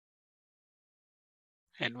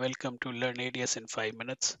and welcome to Learn ADS in 5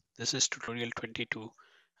 minutes. This is tutorial 22,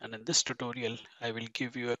 and in this tutorial I will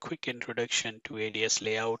give you a quick introduction to ADS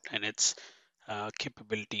layout and its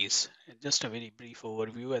capabilities. And just a very brief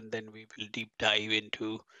overview, and then we will deep dive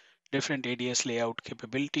into different ADS layout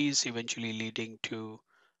capabilities, eventually leading to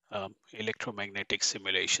electromagnetic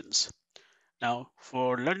simulations. Now,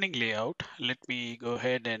 for learning layout, let me go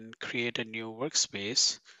ahead and create a new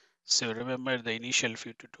workspace. So remember the initial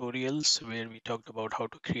few tutorials where we talked about how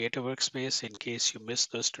to create a workspace. In case you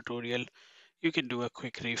missed those tutorial, you can do a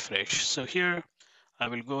quick refresh. So here I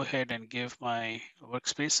will go ahead and give my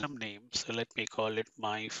workspace some name. So let me call it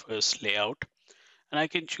my first layout. And I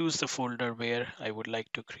can choose the folder where I would like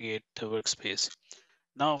to create the workspace.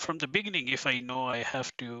 Now, from the beginning, if I know I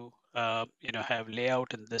have to, have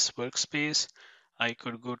layout in this workspace, I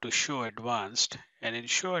could go to Show Advanced, and in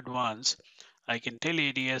Show Advanced, I can tell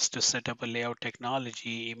ADS to set up a layout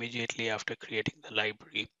technology immediately after creating the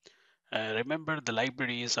library. Remember, the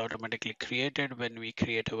library is automatically created when we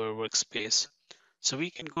create our workspace. So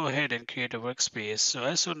we can go ahead and create a workspace. So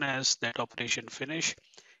as soon as that operation finish,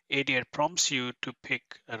 ADR prompts you to pick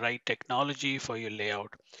a right technology for your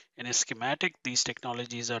layout. In a schematic, these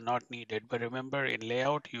technologies are not needed, but remember in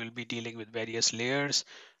layout, you will be dealing with various layers,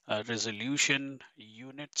 resolution,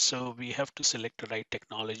 units, so we have to select the right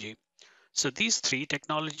technology. So these three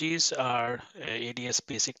technologies are ADS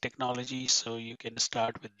basic technologies, so you can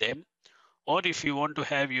start with them. Or if you want to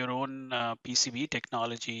have your own PCB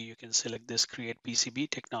technology, you can select this create PCB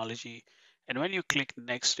technology. And when you click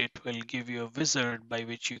next, it will give you a wizard by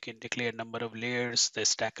which you can declare number of layers, the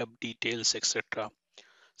stack up details, etc.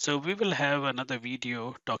 So we will have another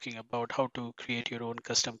video talking about how to create your own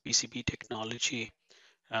custom PCB technology,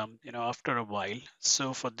 after a while.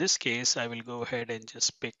 So for this case, I will go ahead and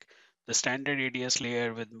just pick the standard ADS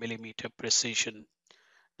layer with millimeter precision.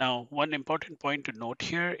 Now, one important point to note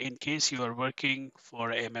here, in case you are working for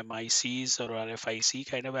MMICs or RFIC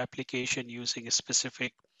kind of application using a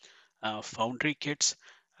specific foundry kits,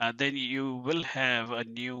 then you will have a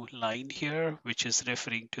new line here, which is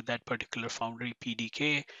referring to that particular foundry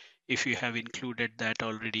PDK if you have included that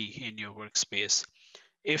already in your workspace.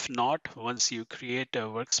 If not, once you create a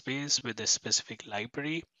workspace with a specific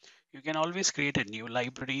library, you can always create a new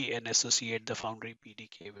library and associate the Foundry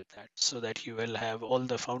PDK with that so that you will have all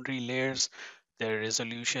the Foundry layers, their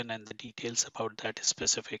resolution, and the details about that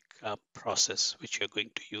specific process which you're going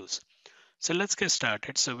to use. So let's get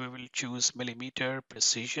started. So we will choose millimeter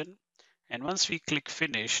precision. And once we click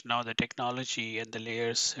finish, now the technology and the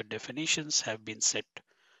layers definitions have been set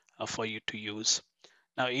for you to use.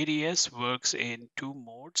 Now ADS works in two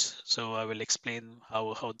modes, so I will explain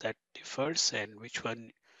how that differs and which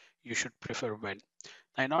one you should prefer when.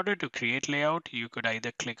 Now in order to create layout, you could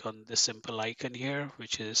either click on this simple icon here,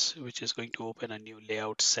 which is going to open a new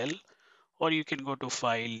layout cell, or you can go to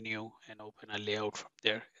File, New, and open a layout from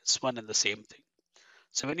there. It's one and the same thing.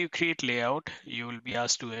 So when you create layout, you will be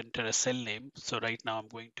asked to enter a cell name. So right now I'm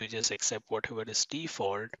going to just accept whatever is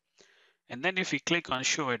default. And then if we click on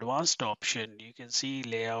Show Advanced option, you can see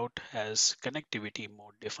layout has connectivity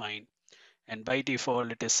mode defined. And by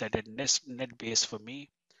default, it is set at net base for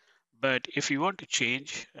me. But if you want to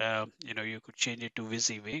change, you could change it to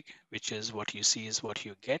WYSIWYG, which is what you see is what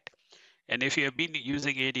you get. And if you have been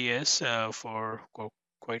using ADS for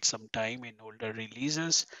quite some time in older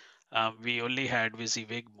releases, we only had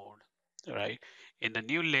WYSIWYG mode, right? In the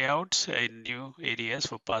new layouts, in new ADS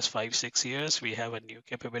for past 5-6 years, we have a new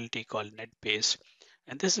capability called NetBase.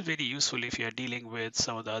 And this is very useful if you're dealing with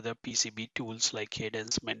some of the other PCB tools like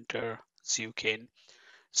Cadence, Mentor, Zukin.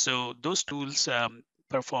 So those tools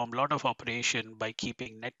perform a lot of operation by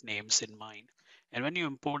keeping net names in mind. And when you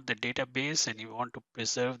import the database and you want to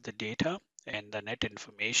preserve the data and the net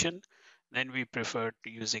information, then we prefer to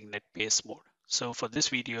using NetBase mode. So for this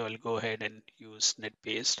video, I'll go ahead and use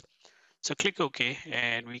NetBase. So click OK,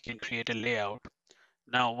 and we can create a layout.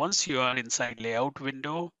 Now, once you are inside layout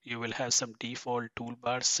window, you will have some default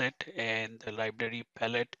toolbar set and the library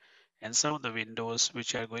palette and some of the windows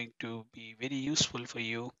which are going to be very useful for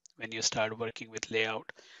you when you start working with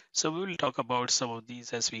layout. So we will talk about some of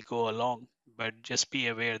these as we go along, but just be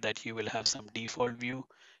aware that you will have some default view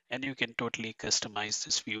and you can totally customize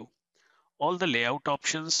this view. All the layout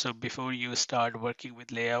options. So before you start working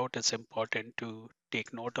with layout, it's important to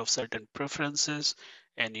take note of certain preferences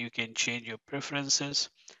and you can change your preferences.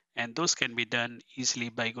 And those can be done easily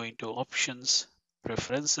by going to options,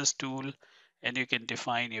 preferences tool, and you can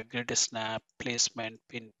define your grid snap, placement,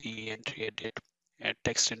 pin P, entry edit,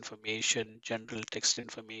 text information, general text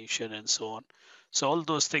information, and so on. So all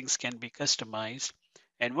those things can be customized.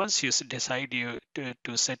 And once you decide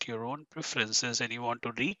to set your own preferences and you want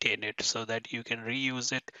to retain it so that you can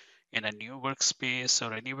reuse it in a new workspace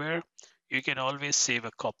or anywhere, you can always save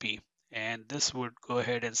a copy. And this would go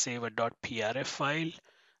ahead and save a .prf file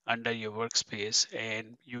under your workspace.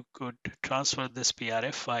 And you could transfer this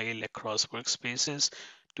PRF file across workspaces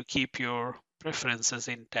to keep your preferences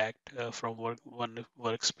intact from one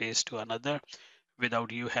workspace to another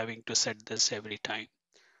without you having to set this every time.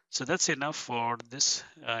 So that's enough for this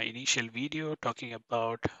initial video talking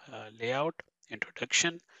about layout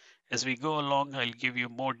introduction. As we go along, I'll give you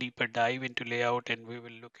more deeper dive into layout, and we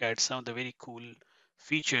will look at some of the very cool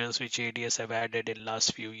features which ADS have added in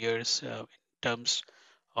last few years in terms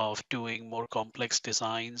of doing more complex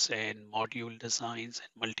designs and module designs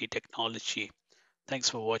and multi-technology. Thanks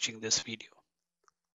for watching this video.